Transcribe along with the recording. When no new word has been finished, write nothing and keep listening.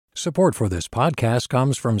Support for this podcast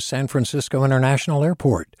comes from San Francisco International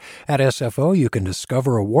Airport. At SFO, you can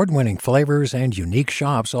discover award-winning flavors and unique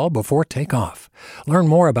shops all before takeoff. Learn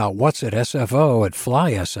more about what's at SFO at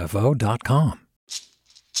flysfo.com.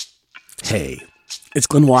 Hey, it's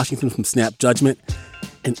Glenn Washington from Snap Judgment.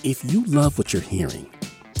 And if you love what you're hearing,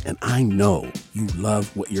 and I know you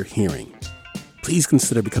love what you're hearing, please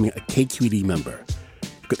consider becoming a KQED member.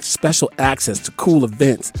 Get special access to cool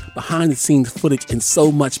events, behind-the-scenes footage, and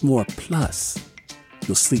so much more. Plus,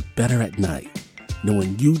 you'll sleep better at night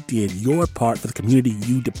knowing you did your part for the community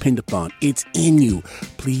you depend upon. It's in you.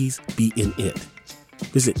 Please be in it.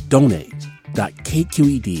 Visit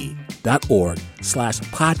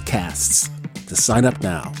donate.kqed.org/podcasts to sign up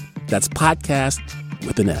now. That's podcast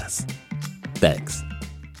with an S. Thanks.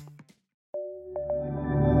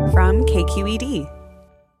 From KQED.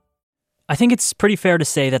 I think it's pretty fair to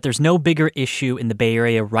say that there's no bigger issue in the Bay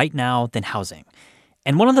Area right now than housing.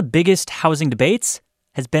 And one of the biggest housing debates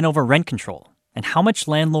has been over rent control and how much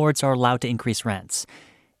landlords are allowed to increase rents.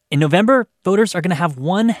 In November, voters are going to have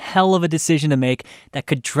one hell of a decision to make that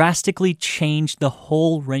could drastically change the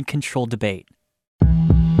whole rent control debate.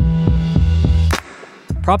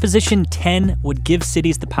 Proposition 10 would give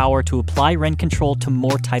cities the power to apply rent control to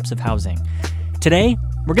more types of housing. Today,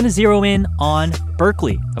 we're going to zero in on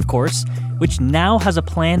Berkeley, of course, which now has a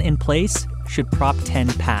plan in place should Prop 10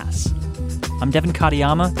 pass. I'm Devin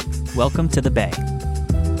Katayama. Welcome to the Bay.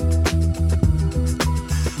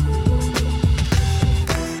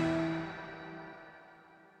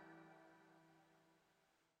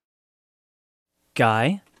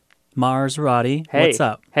 Guy Marzorati, Hey. what's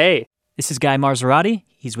up? Hey. This is Guy Marzorati.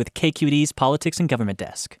 He's with KQED's Politics and Government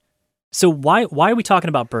Desk. So why are we talking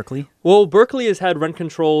about Berkeley? Well, Berkeley has had rent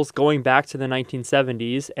controls going back to the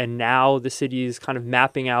 1970s, and now the city is kind of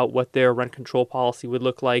mapping out what their rent control policy would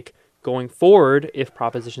look like going forward if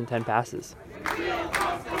Proposition 10 passes.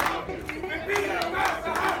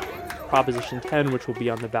 Proposition 10, which will be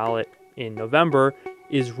on the ballot in November,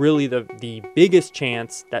 is really the biggest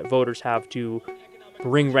chance that voters have to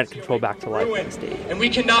bring rent control back to life in the state. And we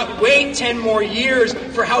cannot wait 10 more years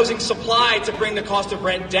for housing supply to bring the cost of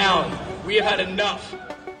rent down. We have had enough.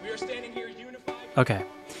 We are standing here unified. Okay.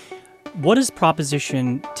 What does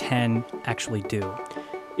Proposition 10 actually do?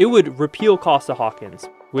 It would repeal Costa-Hawkins,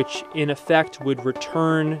 which in effect would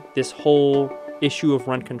return this whole issue of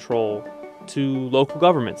rent control to local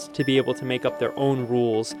governments to be able to make up their own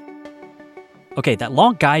rules. Okay, that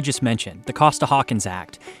law Guy just mentioned, the Costa-Hawkins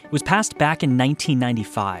Act, it was passed back in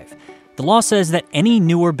 1995. The law says that any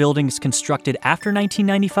newer buildings constructed after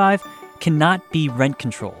 1995 cannot be rent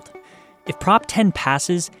controlled. If Prop 10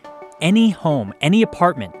 passes, any home, any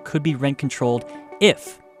apartment could be rent controlled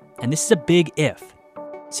if, and this is a big if,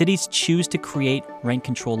 cities choose to create rent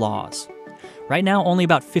control laws. Right now, only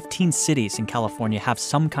about 15 cities in California have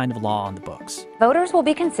some kind of law on the books. Voters will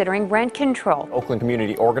be considering rent control. Oakland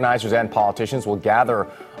community organizers and politicians will gather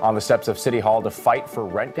on the steps of City Hall to fight for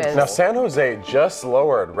rent control. Now, San Jose just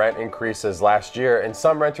lowered rent increases last year, and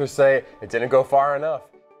some renters say it didn't go far enough.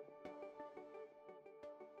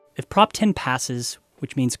 If Prop 10 passes,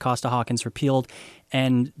 which means Costa-Hawkins repealed,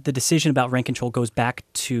 and the decision about rent control goes back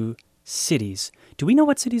to cities, do we know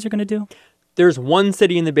what cities are going to do? There's one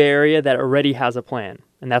city in the Bay Area that already has a plan,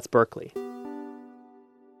 and that's Berkeley.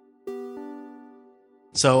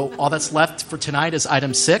 So all that's left for tonight is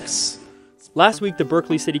item 6. Last week, the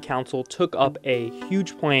Berkeley City Council took up a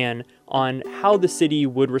huge plan on how the city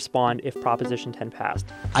would respond if Proposition 10 passed.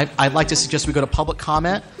 I'd like to suggest we go to public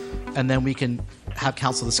comment, and then we can have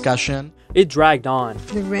council discussion. It dragged on.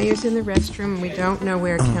 The mayor's in the restroom. We don't know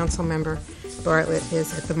where council member Bartlett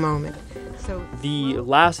is at the moment. So the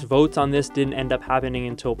last votes on this didn't end up happening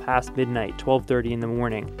until past midnight, 12:30 in the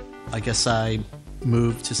morning. I guess I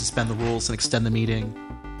move to suspend the rules and extend the meeting.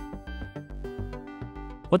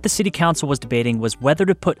 What the city council was debating was whether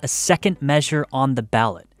to put a second measure on the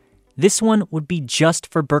ballot. This one would be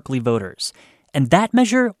just for Berkeley voters, and that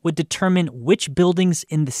measure would determine which buildings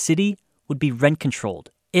in the city would be rent controlled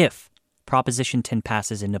if Proposition 10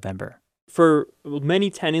 passes in November. For many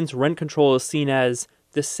tenants, rent control is seen as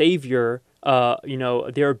the savior,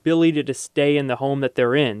 their ability to stay in the home that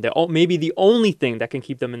they're in. Maybe the only thing that can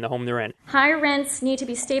keep them in the home they're in. Higher rents need to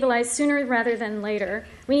be stabilized sooner rather than later.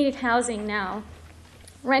 We need housing now.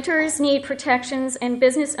 Renters need protections, and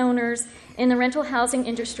business owners in the rental housing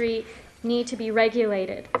industry need to be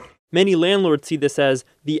regulated. Many landlords see this as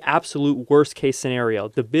the absolute worst case scenario.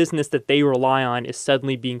 The business that they rely on is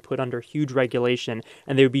suddenly being put under huge regulation,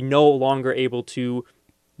 and they would be no longer able to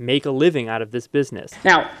make a living out of this business.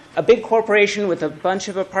 Now, a big corporation with a bunch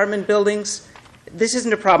of apartment buildings, this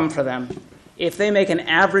isn't a problem for them. If they make an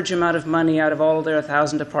average amount of money out of all of their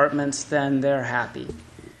 1,000 apartments, then they're happy.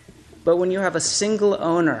 But when you have a single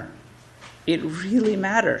owner, it really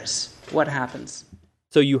matters what happens.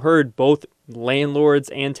 So you heard both landlords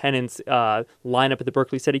and tenants line up at the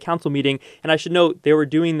Berkeley City Council meeting. And I should note, they were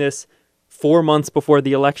doing this 4 months before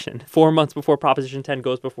the election, 4 months before Proposition 10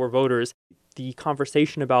 goes before voters. The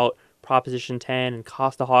conversation about Proposition 10 and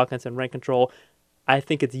Costa-Hawkins and rent control, I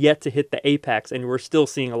think it's yet to hit the apex, and we're still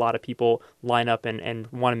seeing a lot of people line up and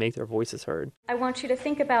want to make their voices heard. I want you to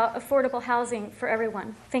think about affordable housing for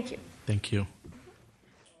everyone. Thank you. Thank you.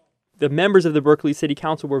 The members of the Berkeley City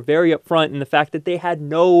Council were very upfront in the fact that they had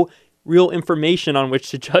no real information on which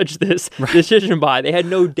to judge this decision by. They had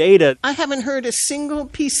no data. I haven't heard a single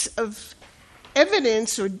piece of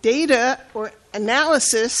evidence or data or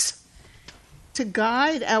analysis to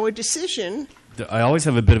guide our decision. I always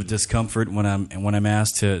have a bit of discomfort when I'm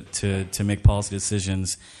asked to make policy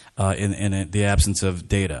decisions in the absence of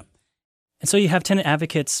data. And so you have tenant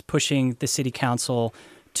advocates pushing the city council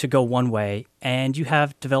to go one way, and you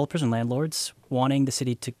have developers and landlords wanting the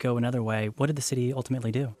city to go another way. What did the city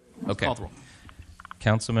ultimately do? Okay.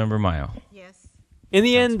 Councilmember Mayo. Yes. In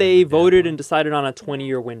the end, they voted and decided on a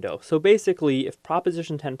 20-year window. So basically, if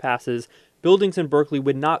Proposition 10 passes, buildings in Berkeley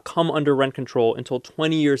would not come under rent control until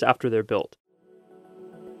 20 years after they're built.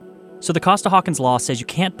 So the Costa-Hawkins law says you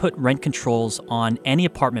can't put rent controls on any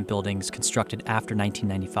apartment buildings constructed after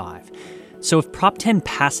 1995. So if Prop 10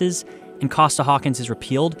 passes and Costa-Hawkins is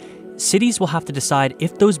repealed, cities will have to decide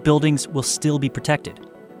if those buildings will still be protected.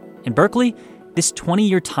 In Berkeley, this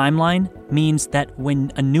 20-year timeline means that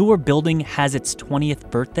when a newer building has its 20th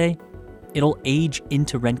birthday, it'll age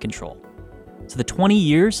into rent control. So the 20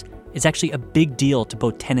 years is actually a big deal to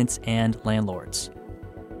both tenants and landlords.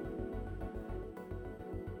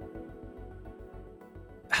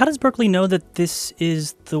 How does Berkeley know that this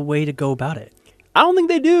is the way to go about it? I don't think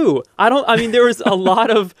they do. There was a lot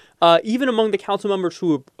of, even among the council members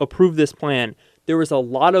who approved this plan, there was a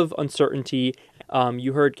lot of uncertainty.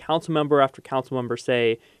 You heard council member after council member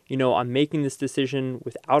say, I'm making this decision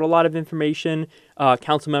without a lot of information.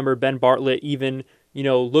 Council member Ben Bartlett even,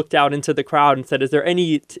 looked out into the crowd and said, is there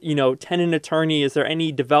any, tenant attorney, is there any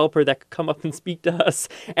developer that could come up and speak to us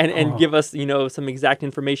and give us, some exact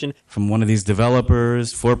information? From one of these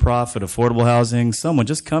developers, for-profit, affordable housing, someone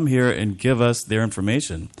just come here and give us their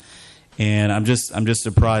information. And I'm just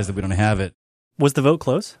surprised that we don't have it. Was the vote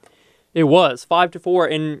close? It was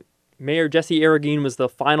 5-4, and Mayor Jesse Aaand was the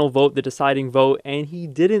final vote, the deciding vote, and he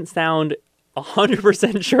didn't sound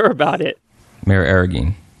 100% sure about it. Mayor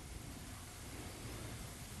Aaand.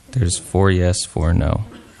 There's 4 yes, 4 no.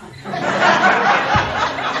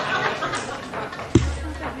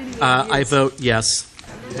 I vote yes.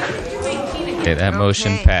 Okay, that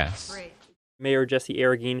motion passed. Mayor Jesse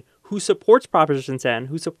Aaand, who supports Proposition 10,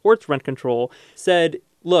 who supports rent control, said,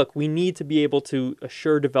 look, we need to be able to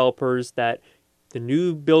assure developers that the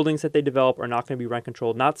new buildings that they develop are not going to be rent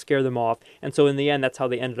controlled, not scare them off. And so in the end, that's how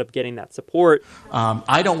they ended up getting that support.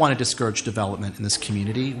 I don't want to discourage development in this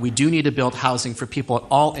community. We do need to build housing for people at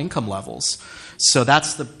all income levels. So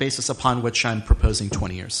that's the basis upon which I'm proposing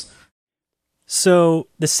 20 years. So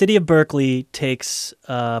the city of Berkeley takes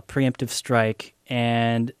a preemptive strike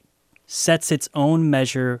and sets its own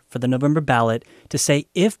measure for the November ballot to say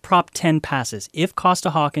if Prop 10 passes, if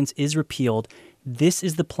Costa-Hawkins is repealed, this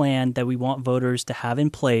is the plan that we want voters to have in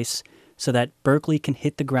place so that Berkeley can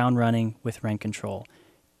hit the ground running with rent control.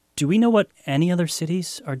 Do we know what any other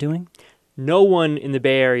cities are doing? No one in the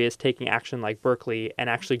Bay Area is taking action like Berkeley and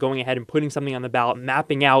actually going ahead and putting something on the ballot,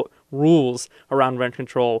 mapping out rules around rent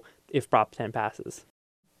control if Prop 10 passes.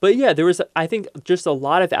 But yeah, there was, I think, just a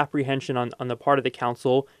lot of apprehension on the part of the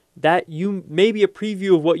council that you may be a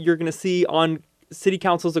preview of what you're going to see on city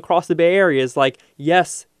councils across the Bay Area is like,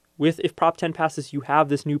 yes, if Prop 10 passes, you have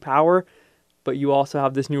this new power, but you also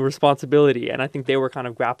have this new responsibility. And I think they were kind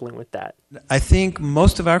of grappling with that. I think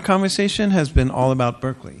most of our conversation has been all about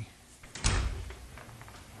Berkeley.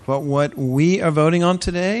 But what we are voting on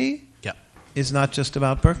today is not just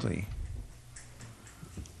about Berkeley.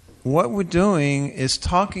 What we're doing is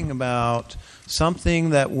talking about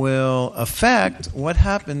something that will affect what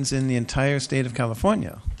happens in the entire state of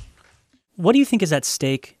California. What do you think is at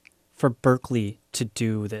stake for Berkeley to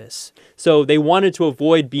do this? So they wanted to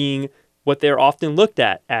avoid being what they're often looked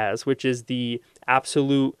at as, which is the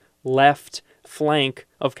absolute left flank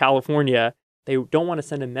of California. They don't want to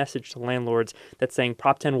send a message to landlords that's saying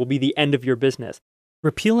Prop 10 will be the end of your business.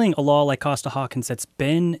 Repealing a law like Costa-Hawkins that's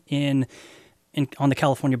been on the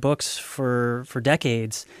California books for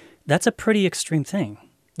decades, that's a pretty extreme thing.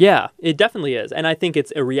 Yeah, it definitely is. And I think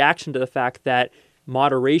it's a reaction to the fact that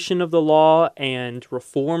moderation of the law and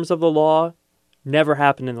reforms of the law never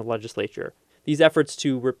happened in the legislature. These efforts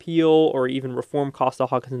to repeal or even reform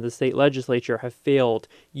Costa-Hawkins in the state legislature have failed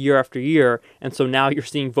year after year, and so now you're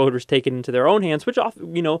seeing voters take it into their own hands, which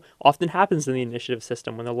often happens in the initiative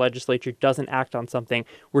system. When the legislature doesn't act on something,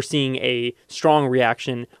 we're seeing a strong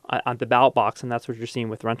reaction on the ballot box, and that's what you're seeing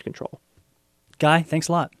with rent control. Guy, thanks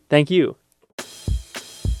a lot. Thank you.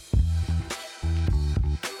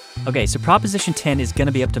 Okay, so Proposition 10 is going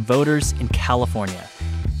to be up to voters in California.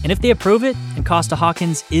 And if they approve it and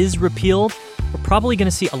Costa-Hawkins is repealed, we're probably going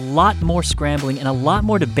to see a lot more scrambling and a lot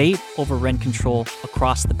more debate over rent control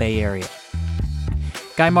across the Bay Area.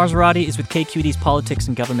 Guy Marzorati is with KQED's Politics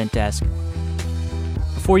and Government Desk.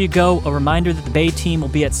 Before you go, a reminder that the Bay team will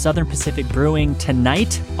be at Southern Pacific Brewing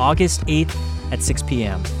tonight, August 8th at 6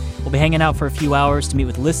 p.m. We'll be hanging out for a few hours to meet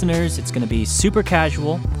with listeners. It's going to be super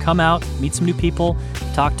casual. Come out, meet some new people,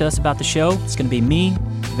 talk to us about the show. It's going to be me,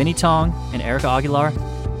 Vinny Tong, and Erica Aguilar.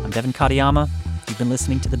 I'm Devin Katayama. You've been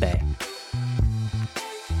listening to The Bay.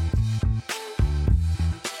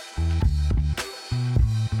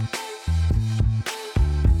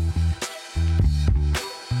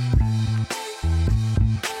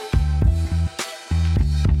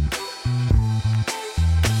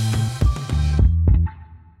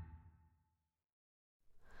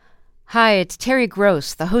 Hi, it's Terry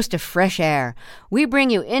Gross, the host of Fresh Air. We bring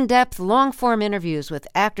you in-depth, long-form interviews with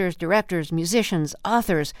actors, directors, musicians,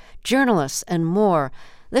 authors, journalists, and more.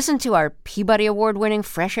 Listen to our Peabody Award-winning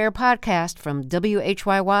Fresh Air podcast from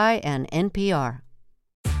WHYY and NPR.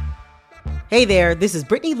 Hey there, this is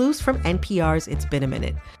Brittany Luce from NPR's It's Been a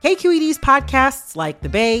Minute. KQED's podcasts like The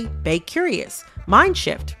Bay, Bay Curious, Mind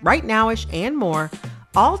Shift, Right Nowish, and more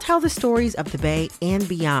all tell the stories of the Bay and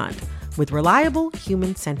beyond, with reliable,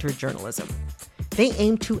 human-centered journalism. They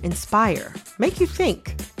aim to inspire, make you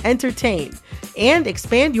think, entertain, and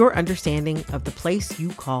expand your understanding of the place you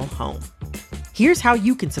call home. Here's how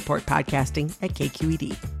you can support podcasting at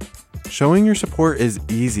KQED. Showing your support is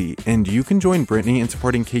easy, and you can join Brittany in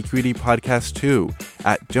supporting KQED Podcast too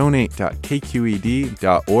at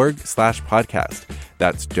donate.kqed.org/podcast.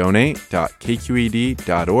 That's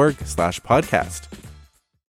donate.kqed.org/podcast.